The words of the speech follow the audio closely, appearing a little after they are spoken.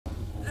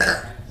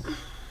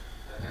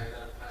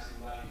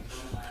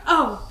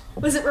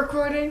Was it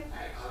recording?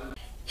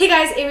 Hey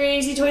guys, Avery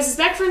Easy Toys is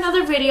back for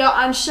another video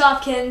on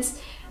Shopkins.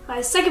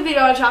 My second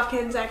video on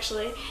Shopkins,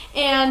 actually.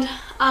 And,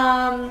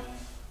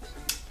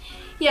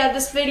 yeah,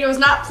 this video was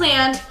not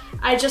planned.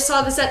 I just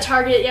saw this at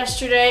Target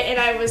yesterday, and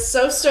I was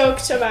so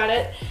stoked about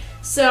it.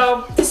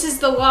 So, this is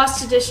the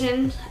Lost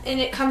Edition, and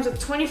it comes with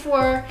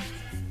 24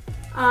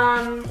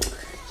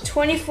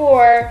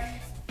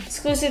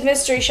 exclusive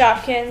mystery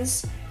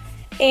Shopkins,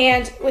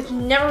 and with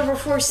never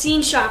before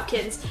seen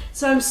Shopkins.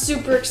 So I'm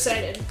super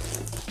excited.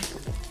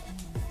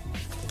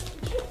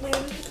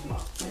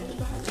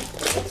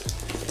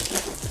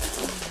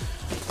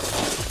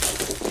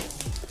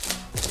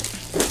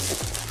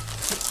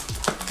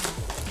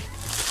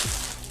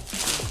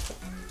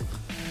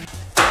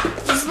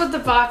 This is what the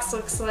box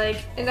looks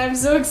like, and I'm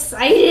so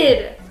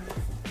excited.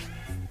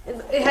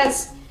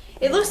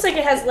 It looks like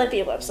it has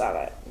lippy lips on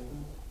it,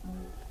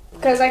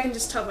 because I can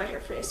just tell by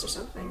her face or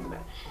something.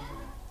 But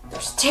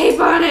there's tape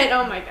on it.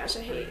 Oh my gosh,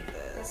 I hate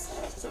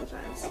this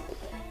sometimes.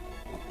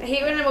 I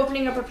hate when I'm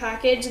opening up a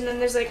package and then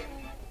there's like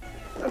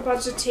a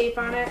bunch of tape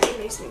on it. It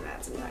makes me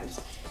mad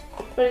sometimes,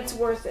 but it's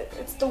worth it.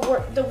 It's the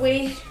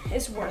wait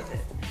is worth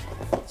it.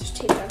 There's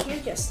tape on here.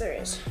 Yes, there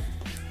is.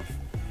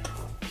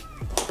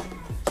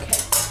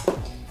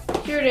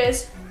 Okay, here it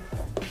is.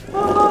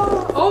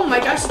 Oh my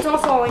gosh, it's all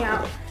falling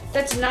out.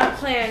 That's not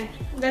planned.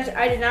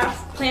 I did not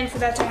plan for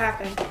that to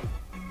happen.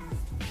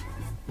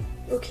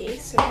 Okay,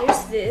 so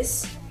here's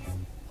this.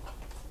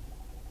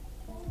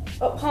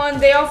 Oh, hold on,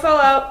 they all fell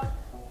out.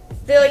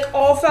 They like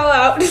all fell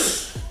out.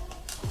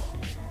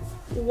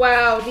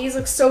 Wow, these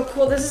look so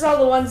cool. This is all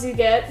the ones you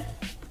get.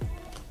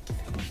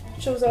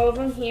 Shows all of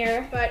them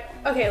here. But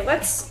okay, I'm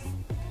just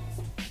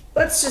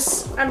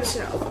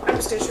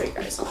gonna show you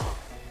guys.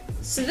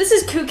 So this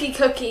is Kooky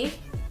Cookie.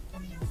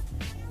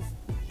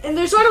 And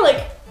they're sort of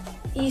like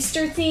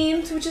Easter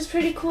themed, which is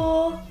pretty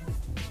cool.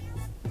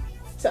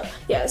 So,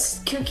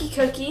 yes, Kooky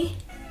Cookie.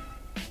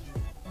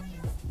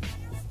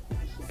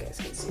 You guys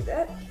can see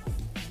that.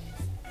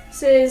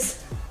 This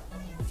is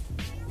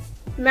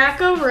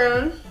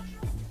Macaroon.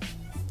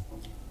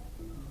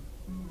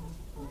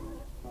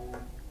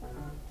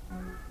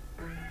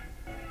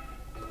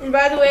 And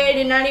by the way, I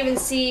did not even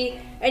see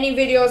any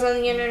videos on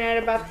the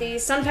internet about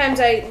these. Sometimes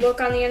I look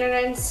on the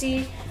internet and see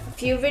a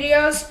few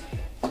videos,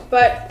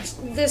 but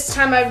this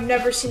time I've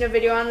never seen a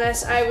video on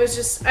this. I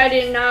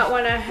did not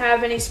want to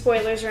have any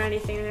spoilers or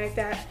anything like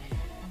that.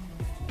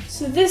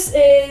 So this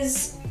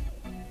is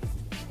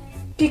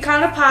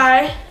pecan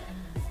pie.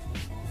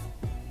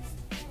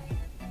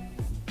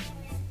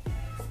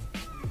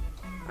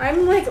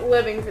 I'm like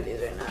living for these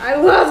right now. I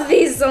love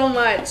these so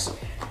much.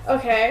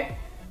 Okay,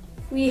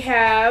 we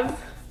have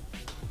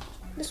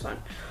this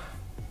one.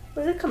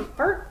 Does it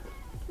convert?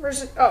 Or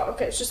is it, oh,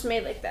 okay, it's just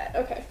made like that.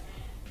 Okay.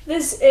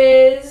 This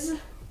is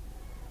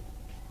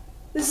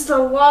the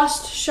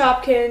Lost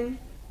Shopkin.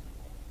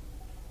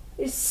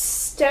 It's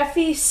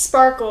Steffi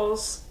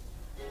Sparkles.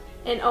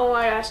 And oh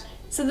my gosh.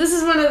 So this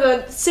is one of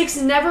the 6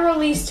 never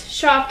released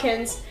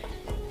Shopkins.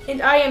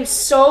 And I am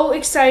so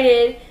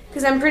excited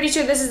because I'm pretty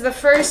sure this is the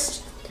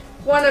first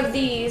one of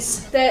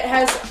these that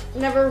has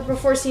never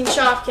before seen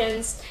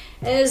Shopkins.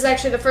 And this is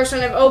actually the first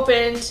one I've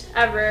opened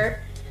ever.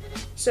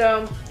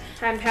 So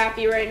I'm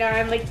happy right now.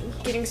 I'm like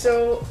getting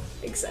so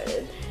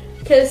excited.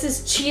 Okay, this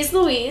is Cheese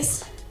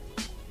Louise.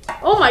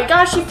 Oh my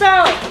gosh, she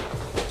fell!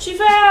 She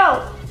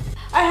fell!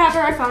 I have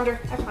her, I found her.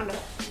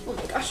 Oh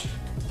my gosh.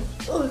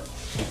 Ugh.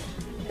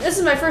 This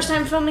is my first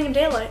time filming in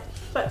daylight,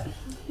 but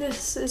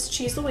this is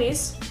Cheese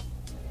Louise.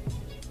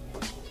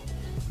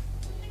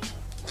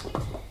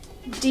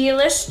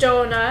 Delish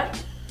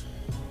Donut.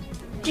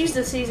 She's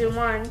the season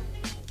 1.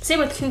 Same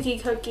with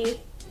Kooky Cookie.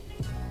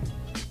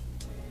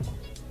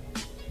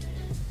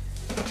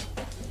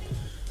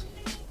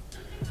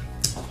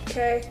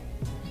 Okay.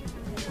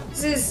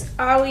 This is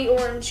Ollie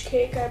Orange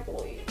Cake, I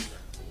believe.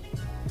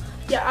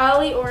 Yeah,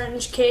 Ollie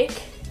Orange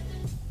Cake.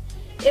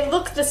 It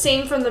looked the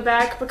same from the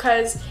back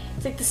because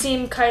it's like the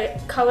same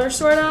color,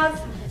 sort of.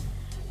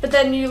 But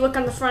then you look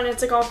on the front,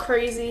 it's like all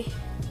crazy.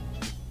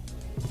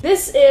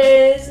 This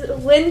is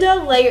Linda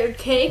Layered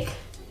Cake.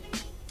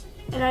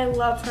 And I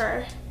love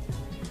her.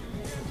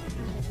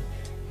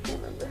 I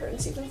remember her in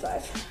season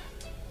 5.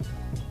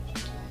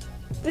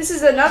 This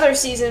is another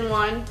season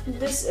 1.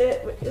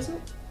 Wait, isn't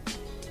it?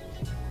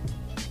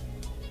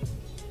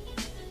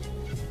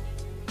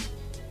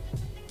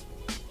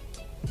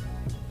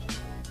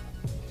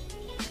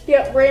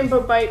 Yeah,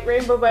 Rainbow Bite.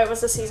 Rainbow Bite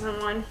was the season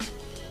 1.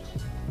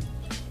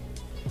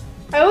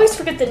 I always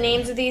forget the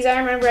names of these. I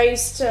remember I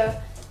used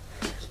to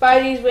buy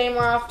these way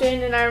more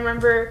often, and I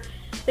remember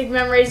like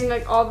memorizing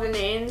like all the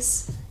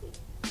names.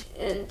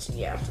 And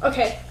yeah,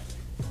 okay.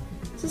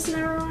 Is this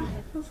never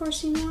before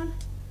seen one?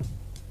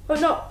 Oh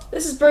no,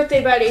 this is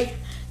Birthday Betty.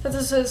 So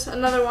this is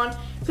another one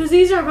because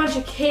these are a bunch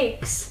of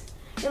cakes,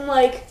 and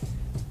like,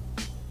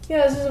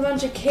 yeah, this is a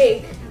bunch of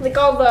cake. Like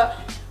all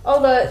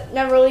the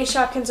never released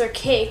Shopkins are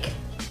cake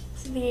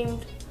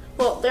themed.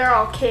 Well, they're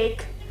all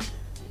cake,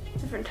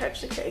 different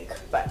types of cake,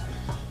 but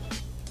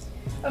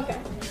okay.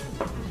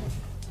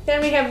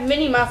 Then we have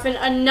Mini Muffin,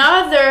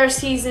 another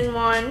season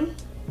 1.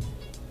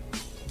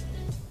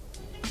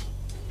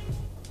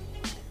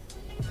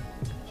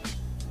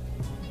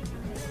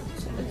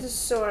 This is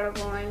so out of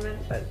alignment,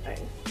 but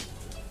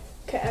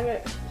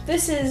okay,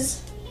 this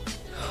is,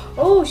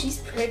 oh, she's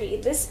pretty.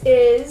 This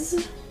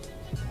is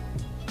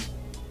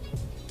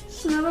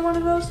another one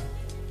of those?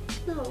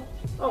 No.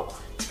 Oh,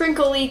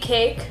 sprinkly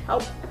cake. Oh,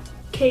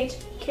 cake?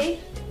 Okay,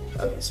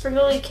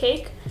 sprinkly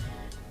cake.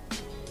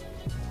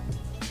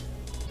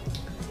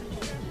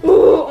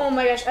 Ooh, oh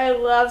my gosh, I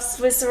love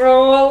Swiss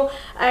roll.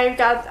 I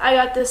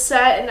got this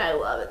set and I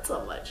love it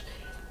so much.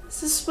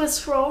 This is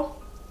Swiss roll.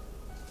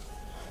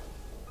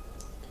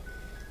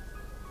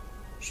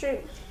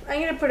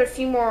 I'm gonna put a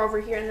few more over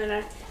here and then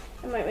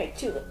I might make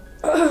two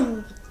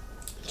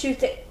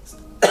things.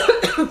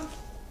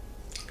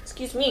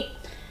 Excuse me.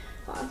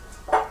 Hold on.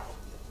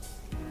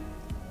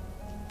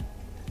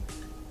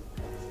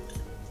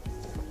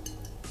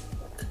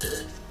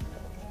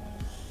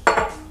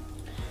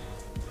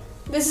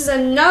 This is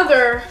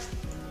another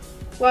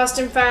Lost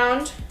and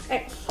Found.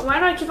 Why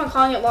do I keep on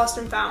calling it Lost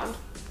and Found?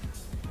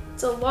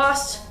 It's a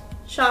lost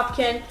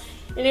Shopkin,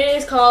 and it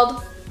is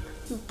called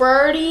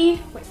Birdie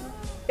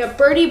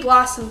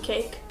Blossom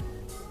Cake.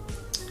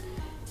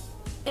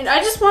 And I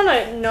just want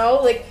to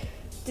know, like,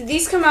 did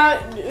these come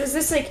out? Was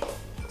this like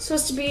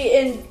supposed to be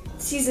in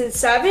season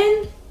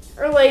 7,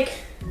 or like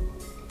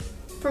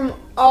from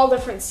all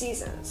different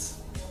seasons?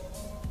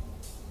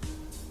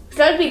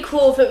 That'd be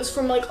cool if it was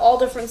from like all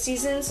different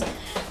seasons,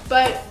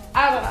 but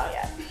I don't know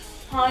yet.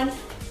 Hold on.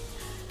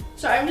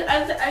 Sorry,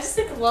 I just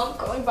like love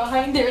going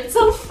behind there. It's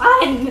so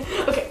fun.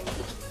 Okay,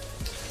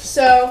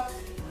 so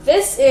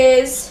this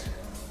is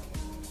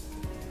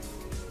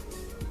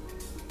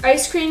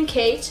ice cream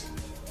cake.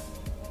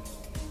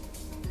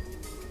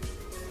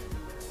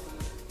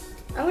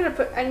 I'm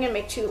gonna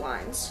make 2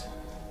 lines.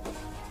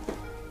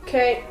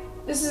 Okay,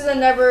 this is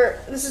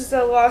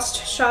the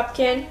Lost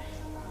Shopkin,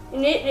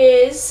 and it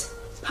is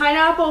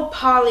pineapple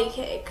poly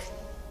cake.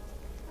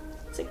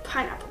 It's like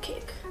pineapple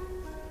cake,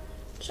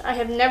 which I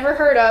have never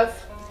heard of,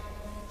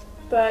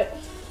 but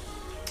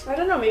I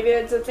don't know, maybe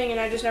it's a thing and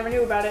I just never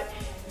knew about it.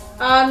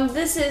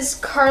 This is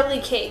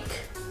Carly cake.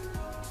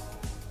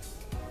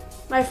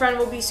 My friend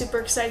will be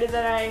super excited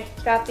that I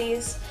got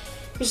these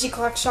because she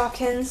collects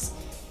Shopkins,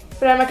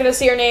 but I'm not gonna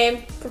say her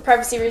name for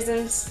privacy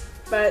reasons,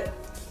 but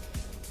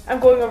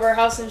I'm going over her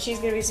house and she's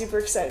gonna be super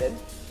excited.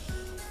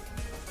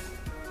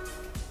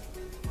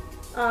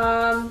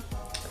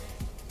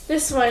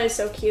 This one is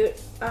so cute.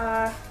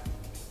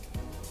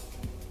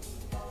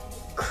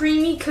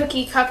 Creamy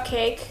cookie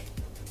cupcake.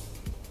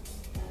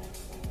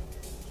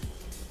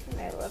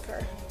 And I love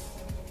her.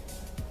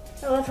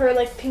 I love her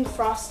like pink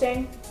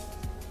frosting.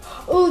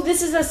 Oh,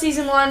 this is a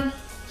season 1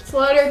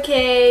 flutter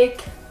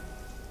cake.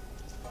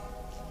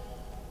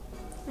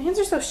 My hands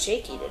are so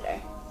shaky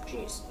today.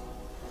 Jeez.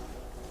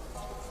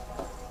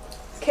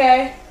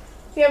 Okay,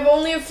 we have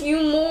only a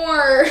few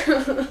more.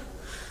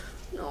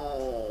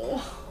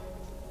 No.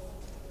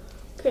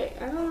 Okay,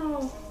 I don't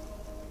know.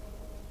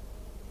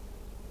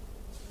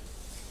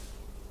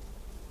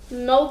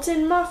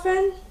 Melton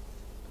muffin?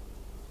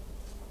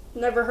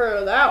 Never heard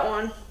of that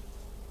one.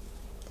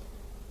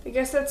 I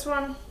guess that's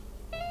one.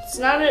 It's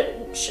not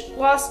a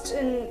Lost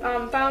and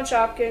Found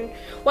Shopkin.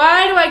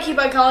 Why do I keep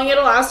on calling it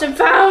a Lost and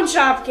Found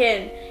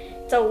Shopkin?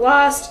 It's a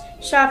Lost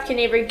Shopkin,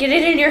 Avery. Get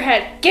it in your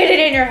head. Get it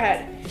in your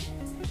head.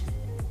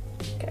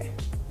 Okay,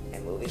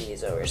 I'm moving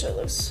these over so it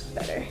looks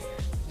better.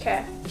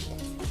 Okay.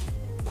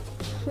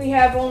 We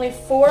have only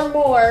 4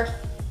 more.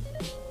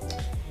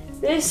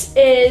 This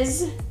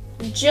is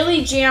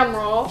Jilly Jam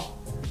Roll.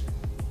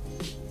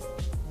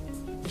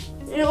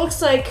 And it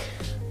looks like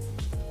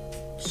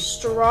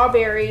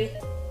strawberry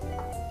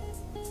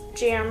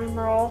jam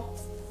roll.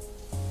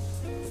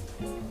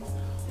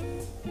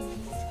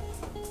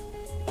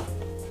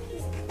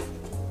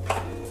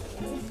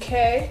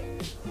 Okay.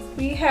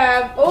 We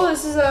have, oh,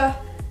 this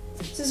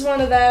is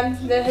one of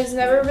them that has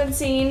never been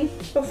seen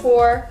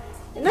before.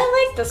 And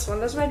I like this one.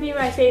 This might be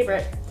my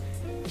favorite.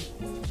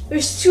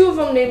 There's 2 of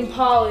them named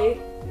Polly.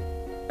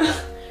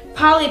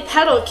 Polly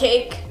Petal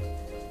Cake.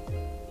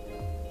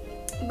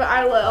 But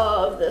I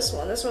love this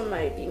one. This one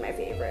might be my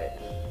favorite.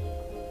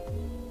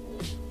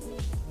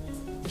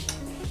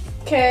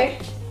 Okay.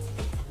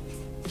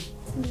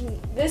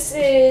 This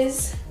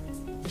is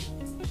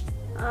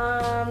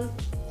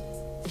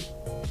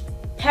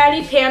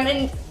Patty Pam,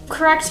 and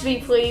correct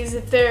me please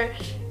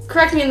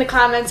correct me in the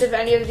comments if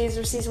any of these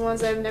are season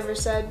 1s I've never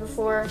said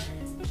before,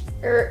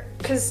 or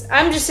because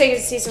I'm just saying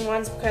it's season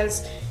 1s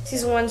because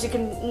season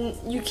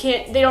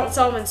 1s they don't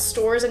sell them in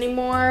stores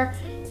anymore.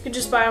 You can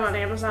just buy them on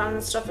Amazon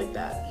and stuff like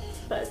that.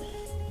 But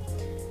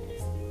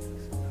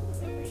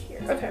over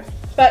here, okay.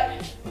 But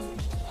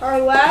our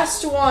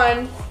last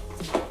one.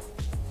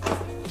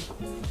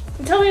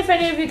 And tell me if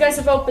any of you guys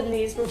have opened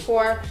these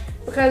before,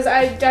 because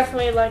I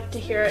definitely like to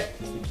hear it.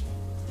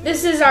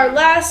 This is our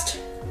last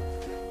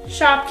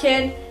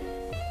Shopkin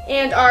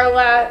and our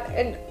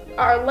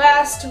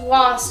last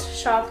Lost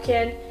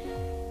Shopkin.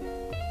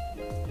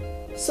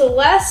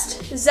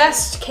 Celeste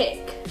Zest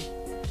Cake.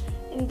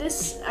 And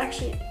this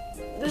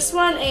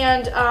one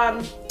and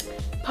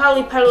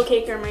Polly Petal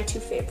Cake are my two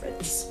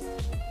favorites.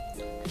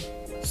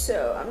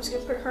 So I'm just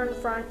gonna put her in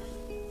front.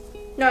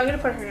 No, I'm gonna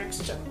put her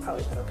next to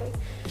Polly Petal Cake.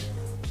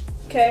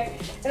 Okay,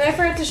 and I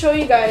forgot to show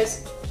you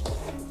guys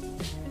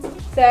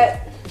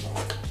that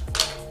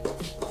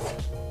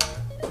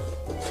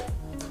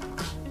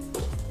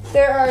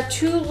there are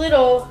two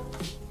little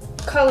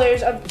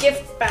colors of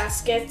gift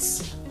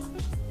baskets.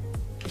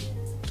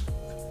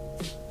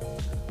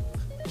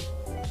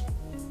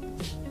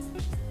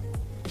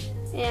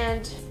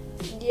 And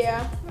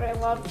yeah, I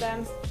love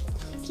them.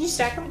 Can you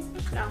stack them?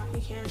 No,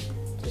 you can't.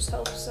 Just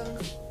helps them.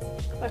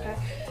 Okay.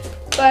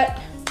 But,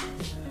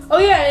 oh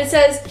yeah, and it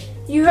says,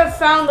 you have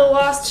found the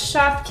lost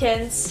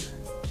Shopkins.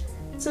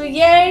 So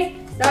yay,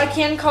 now I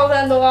can call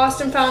them the lost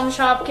and found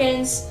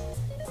Shopkins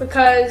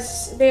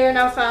because they are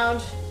now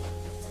found.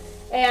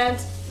 And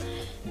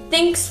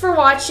thanks for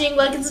watching.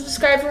 Like and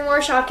subscribe for more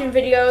Shopkins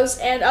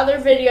videos and other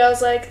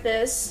videos like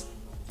this.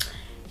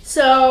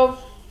 So,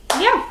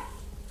 yeah.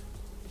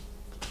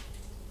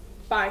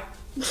 Bye.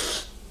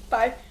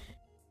 Bye.